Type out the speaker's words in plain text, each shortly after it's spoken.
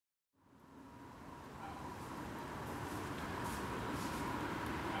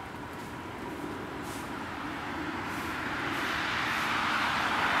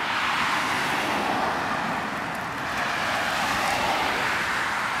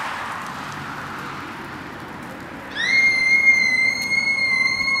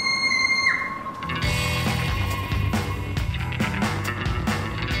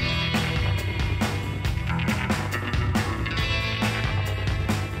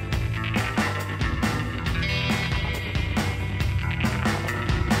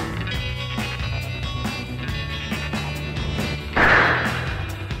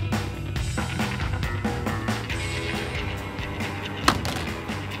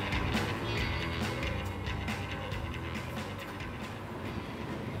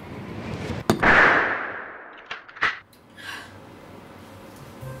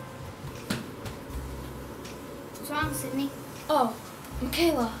Oh,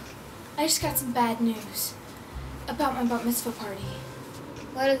 Michaela, I just got some bad news about my bat mitzvah party.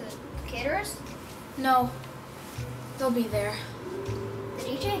 What is it? Caterers? No, they'll be there. The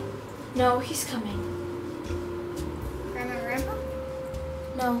DJ? No, he's coming. Grandma and Grandpa?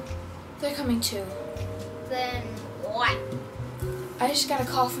 No, they're coming too. Then what? I just got a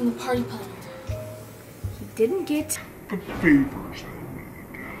call from the party planner. He didn't get the favors I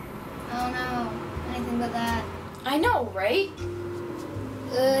need. Oh no, anything but that. I know, right?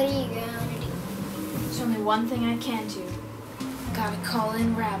 What are you gonna do? There's only one thing I can do. Gotta call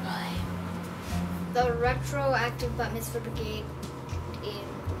in Rabbi. The retroactive bat mitzvah brigade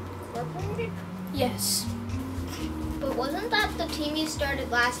incorporated? Yes. But wasn't that the team you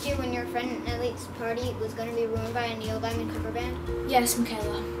started last year when your friend Nellie's party was going to be ruined by a Neil Diamond cover band? Yes,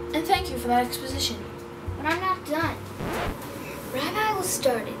 Michaela. And thank you for that exposition. But I'm not done. Rabbi was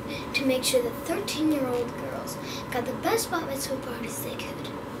started to make sure that 13-year-old girls got the best bat mitzvah parties they could.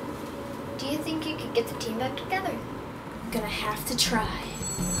 Do you think you could get the team back together? I'm gonna have to try.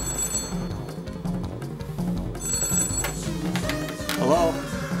 Hello?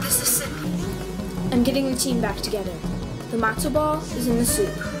 This is Sydney. I'm getting the team back together. The matzo ball is in the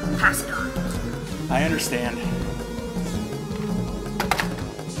soup. Pass it on. I understand.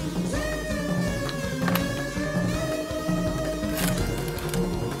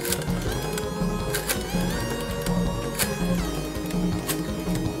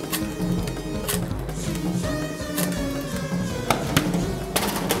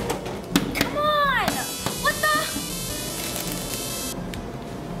 Come on! What the?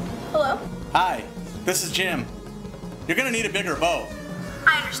 Hello? Hi, this is Jim. You're gonna need a bigger bow.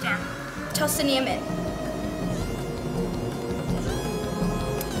 I understand. Tell Sydney I'm in.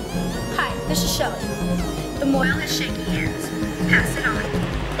 Hi, this is Shelley. The moil is shaking hands. Pass it on.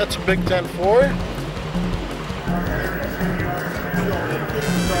 That's a big 10-4.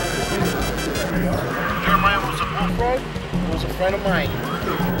 Jeremiah was a bullfrog. He was a friend of mine.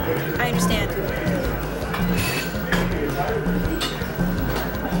 I understand.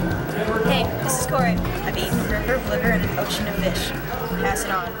 Hey, this is Corey. I've eaten a river of liver and an ocean of fish. Pass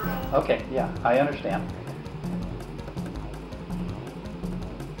it on. Okay, yeah, I understand.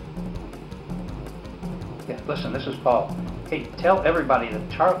 Yeah, listen, this is Paul. Hey, tell everybody that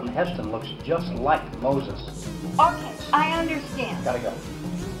Charlton Heston looks just like Moses. Okay, I understand. Gotta go.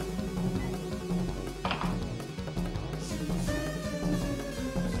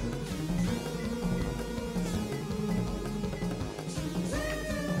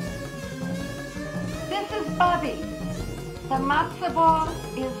 This is Bobby. The matzo ball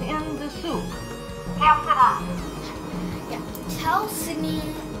is in the soup. Pass it on. Yeah, tell Sydney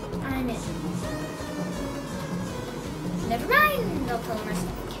I'm in. Never mind, I'll tell her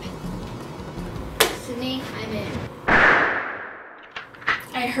myself. Sydney, I'm in.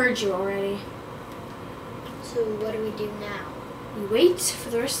 I heard you already. So what do we do now? We wait for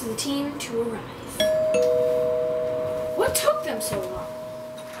the rest of the team to arrive. What took them so long?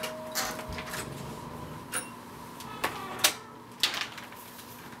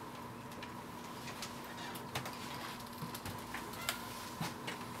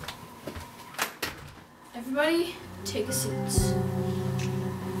 Everybody, take a seat.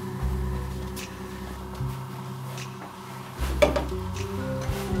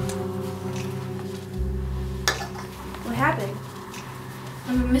 What happened?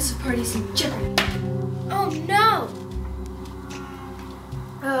 I'm a miss of parties in jeopardy. Oh no!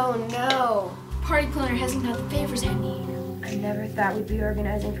 Oh no. Party planner hasn't got the favors I need. I never thought we'd be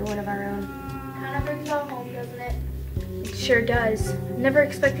organizing for one of our own. Kind of brings all home, doesn't it? It sure does. Never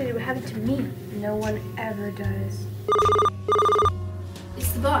expected it would happen to me. No one ever does.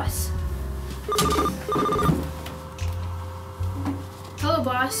 It's the boss. Hello,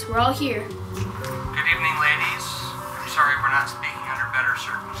 boss. We're all here. Good evening, ladies. I'm sorry we're not speaking under better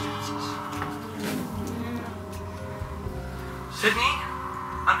circumstances. Sydney,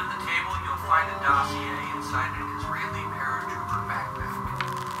 under the table you'll find a dossier inside an Israeli paratrooper backpack.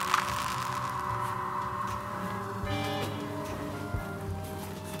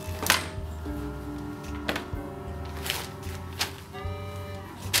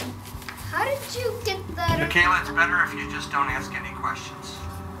 How did you get that? Michaela, it's better if you just don't ask any questions.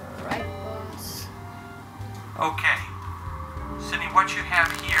 Right, boss. Okay. Sydney, what you have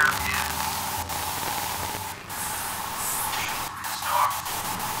here is...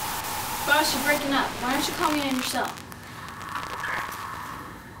 Boss, you're breaking up. Why don't you call me in yourself?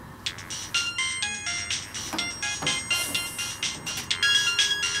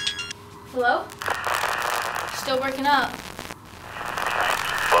 Hello? Still breaking up.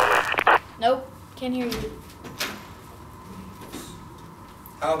 Nope, can't hear you.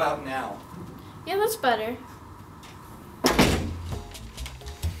 How about now? Yeah, that's better.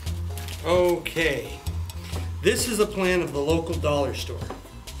 Okay. This is a plan of the local dollar store.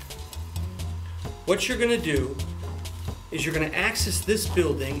 What you're going to do is you're going to access this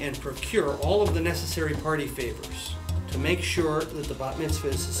building and procure all of the necessary party favors to make sure that the bat mitzvah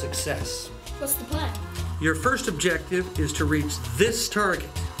is a success. What's the plan? Your first objective is to reach this target.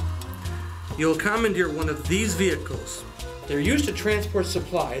 You'll commandeer one of these vehicles. They're used to transport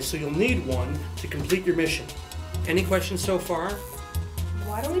supplies, so you'll need one to complete your mission. Any questions so far?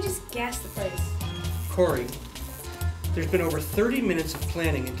 Why don't we just gas the place? Corey, there's been over 30 minutes of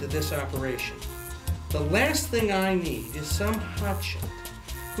planning into this operation. The last thing I need is some hotshot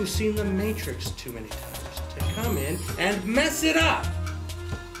who's seen The Matrix too many times to come in and mess it up.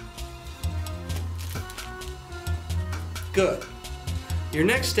 Good. Your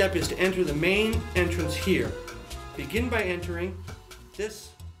next step is to enter the main entrance here. Begin by entering this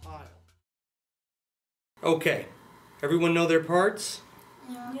aisle. Okay, everyone know their parts?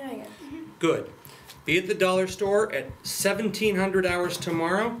 Yeah. Good. Be at the dollar store at 1700 hours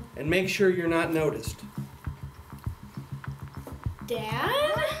tomorrow and make sure you're not noticed.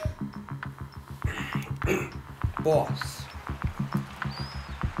 Dad? Boss.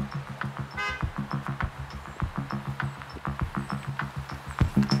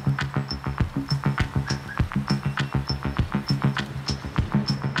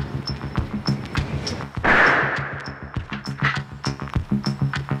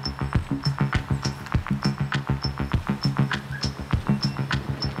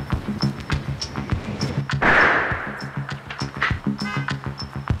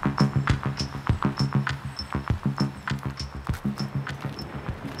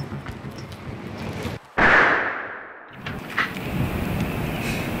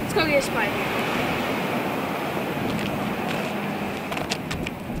 Let's go get a spider.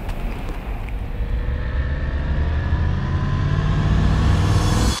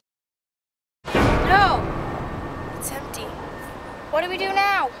 No! It's empty. What do we do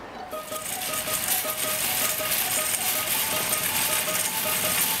now?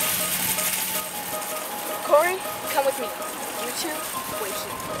 Corey, come with me. You two, wait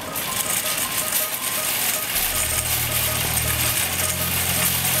here.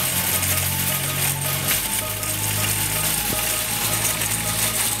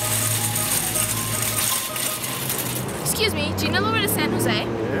 Excuse me, do you know the way to San Jose?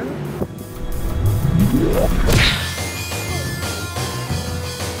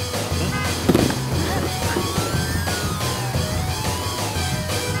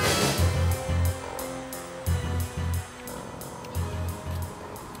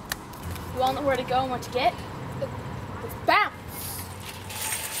 You all know where to go and what to get? Let's bounce!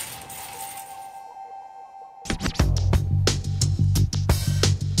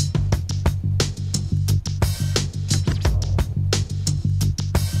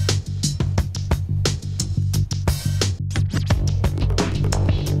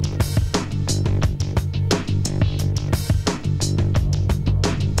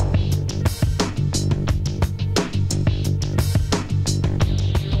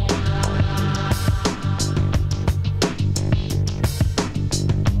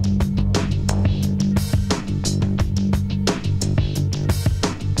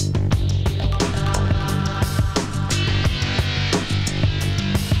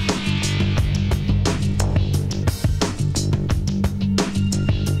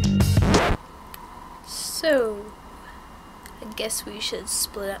 So, I guess we should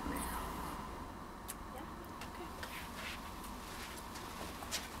split up now.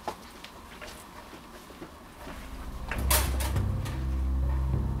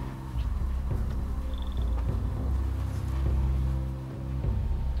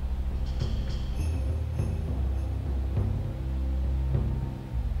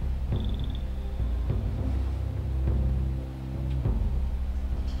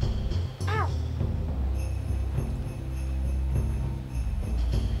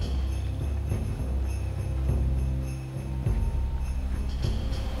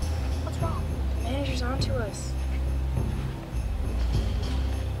 Onto us.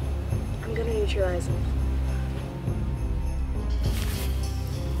 I'm gonna neutralize him.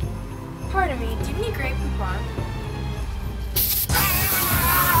 Pardon me, do you have any grape coupon?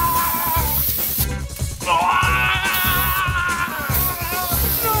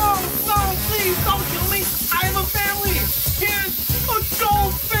 No, please don't kill me. I have a family. Kids, a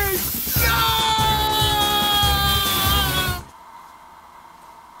goldfish. No!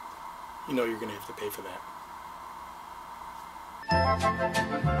 You know you're gonna have to pay for that.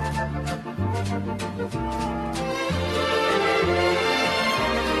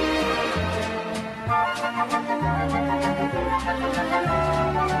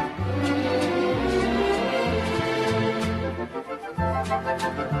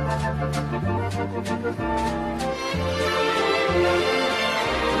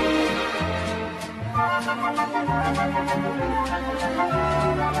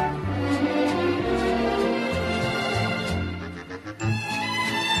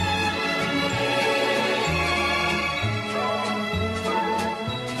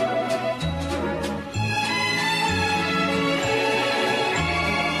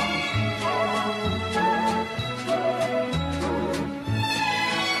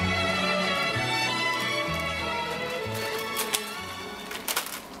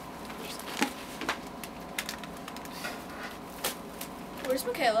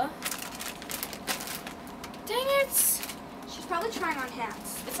 Where's Michaela? Dang it! She's probably trying on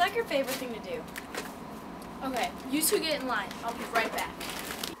hats. It's like her favorite thing to do. Okay, you two get in line. I'll be right back.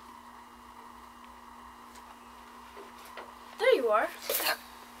 There you are.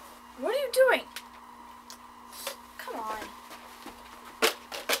 What are you doing? Come on.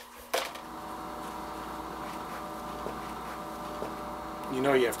 You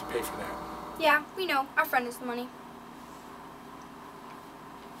know you have to pay for that. Yeah, we know. Our friend has the money.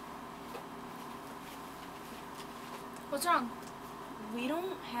 What's wrong? We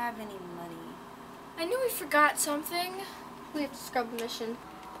don't have any money. I knew we forgot something. We have to scrub the mission.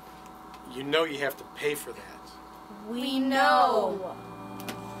 You know you have to pay for that. We know.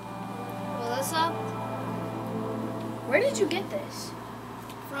 Well, this up Where did you get this?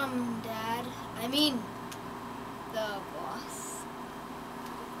 from Dad. I mean, the boss.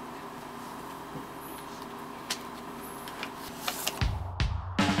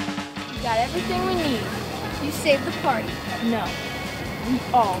 We got everything we need. You saved the party. No, we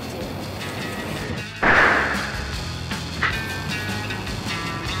all did.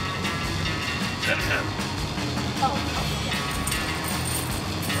 Oh, yeah.